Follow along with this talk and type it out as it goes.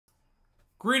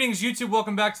Greetings, YouTube.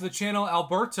 Welcome back to the channel.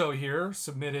 Alberto here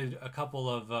submitted a couple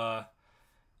of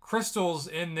crystals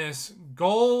in this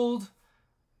gold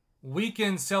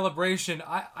weekend celebration.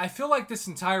 I feel like this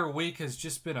entire week has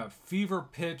just been a fever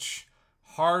pitch,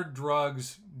 hard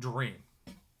drugs dream.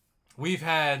 We've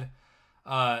had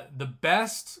the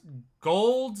best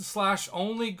gold /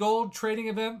 only gold trading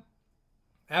event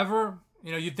ever.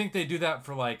 You know, you'd think they do that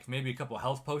for like maybe a couple of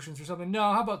health potions or something.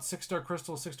 No, how about 6-star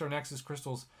crystals, 6-star nexus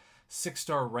crystals,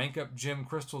 6-star rank up gem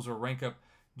crystals or rank up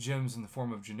gems in the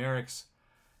form of generics.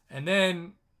 And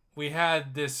then we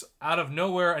had this out of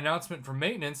nowhere announcement for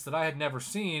maintenance that I had never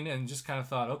seen and just kind of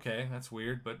thought, okay, that's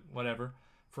weird, but whatever.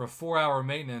 For a 4-hour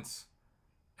maintenance,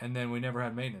 and then we never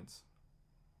had maintenance.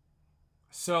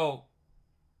 So,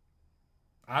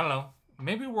 I don't know.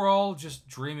 Maybe we're all just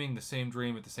dreaming the same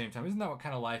dream at the same time. Isn't that what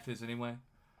kind of life is anyway?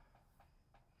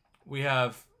 We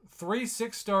have 3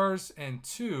 6-stars and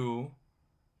 2...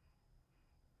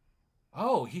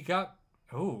 he got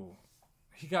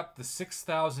the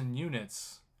 6,000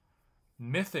 units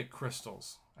mythic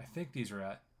crystals. I think these are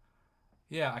at.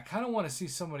 Yeah, I kind of want to see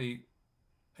somebody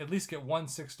at least get 1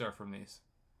 6-star from these.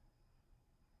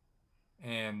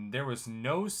 And there was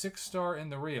no 6-star in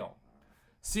the reel.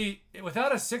 See,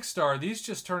 without a 6-star, these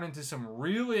just turn into some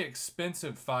really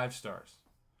expensive 5-stars.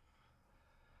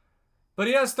 But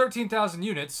he has 13,000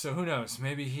 units, so who knows?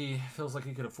 Maybe he feels like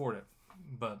he could afford it.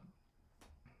 But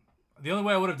the only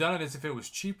way I would have done it is if it was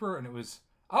cheaper and it was...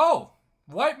 Oh!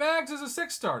 White Mags is a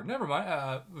 6-star. Never mind.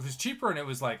 If it was cheaper and it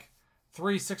was like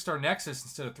 3 6-star Nexus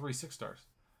instead of 3 6-stars.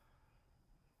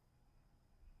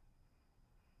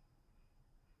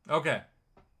 Okay.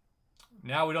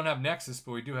 Now we don't have Nexus,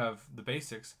 but we do have the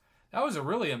basics. That was a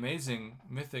really amazing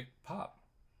mythic pop.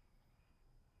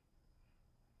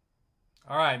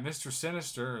 Alright, Mr.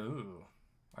 Sinister. Ooh.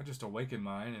 I just awakened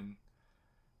mine and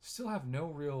still have no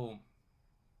real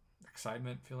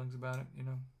excitement feelings about it, you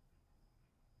know.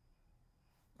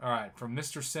 Alright, from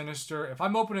Mr. Sinister. If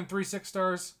I'm opening 3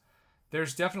 6-stars,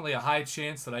 there's definitely a high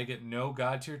chance that I get no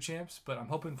God tier champs, but I'm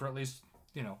hoping for at least,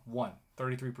 you know, 1.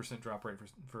 33% drop rate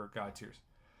for God tiers.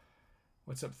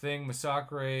 What's up, Thing,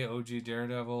 Masakre, OG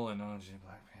Daredevil, and OG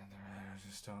Black Panther. I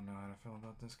just don't know how to feel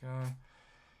about this guy.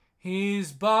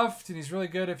 He's buffed, and he's really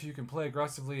good if you can play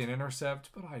aggressively and intercept,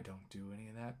 but I don't do any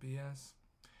of that BS.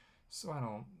 So I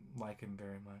don't like him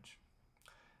very much.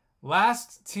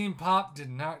 Last team pop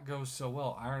did not go so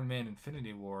well. Iron Man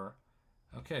Infinity War.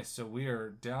 Okay, so we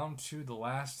are down to the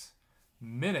last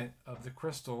minute of the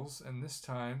crystals, and this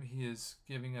time he is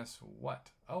giving us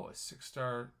what? Oh, a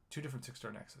 6-star, 2 different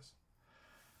 6-star Nexus.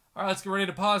 All right, let's get ready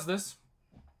to pause this.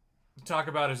 Talk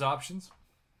about his options.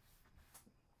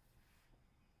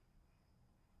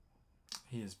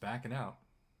 He is backing out.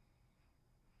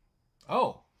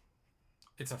 Oh,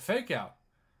 it's a fake out.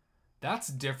 That's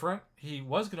different. He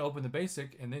was going to open the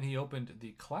basic, and then he opened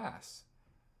the class.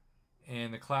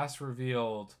 And the class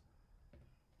revealed...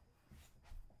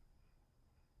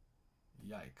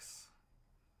 Yikes.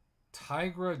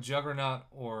 Tigra, Juggernaut,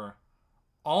 or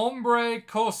Hombre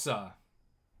Cosa.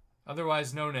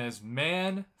 Otherwise known as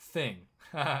Man Thing.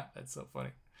 That's so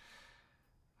funny.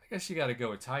 I guess you got to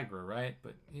go with Tigra, right?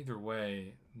 But either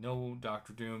way, no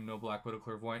Doctor Doom, no Black Widow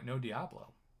Clairvoyant, no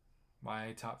Diablo.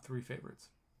 My top 3 favorites.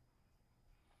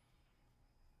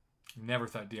 Never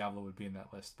thought Diablo would be in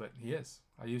that list, but he is.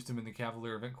 I used him in the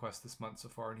Cavalier Event Quest this month so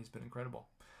far, and he's been incredible.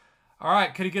 All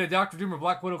right, could he get a Doctor Doom or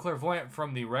Black Widow Clairvoyant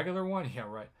from the regular one? Yeah,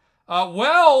 right.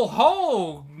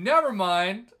 Never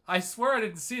mind. I swear I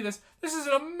didn't see this. This is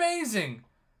an amazing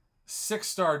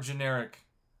 6-star generic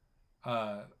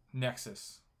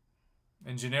Nexus.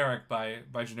 And generic, by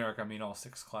generic, I mean all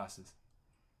 6 classes.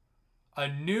 A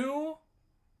new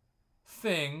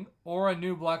Thing or a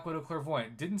new Black Widow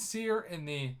Clairvoyant. Didn't see her in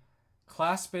the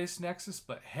class-based Nexus,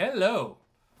 but hello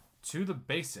to the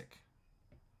basic.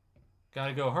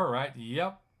 Gotta go her, right?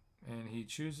 Yep. And he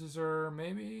chooses her,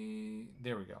 maybe.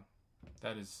 There we go.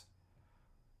 That is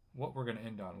what we're going to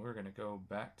end on. We're going to go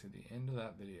back to the end of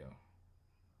that video,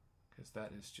 because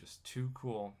that is just too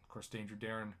cool. Of course, Danger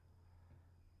Darren,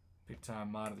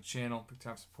 big-time mod of the channel,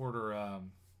 big-time supporter,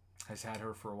 has had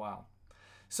her for a while.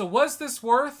 So was this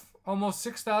worth almost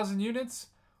 6,000 units?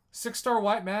 6-star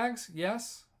white mags?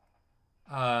 Yes.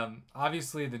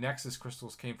 Obviously, the Nexus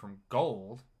crystals came from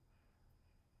gold.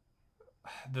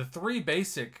 The 3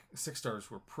 basic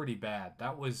 6-stars were pretty bad.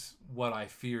 That was what I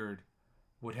feared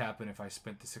would happen if I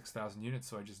spent the 6,000 units,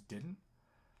 so I just didn't.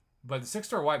 But the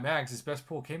 6-star white mags, his best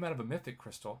pull, came out of a mythic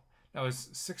crystal. Now, is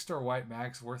 6-star white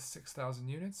mags worth 6,000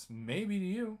 units? Maybe to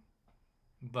you.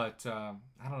 But, I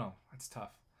don't know. It's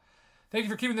tough. Thank you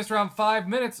for keeping this around 5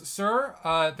 minutes, sir.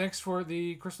 Thanks for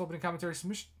the crystal opening commentary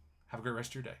submission. Have a great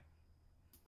rest of your day.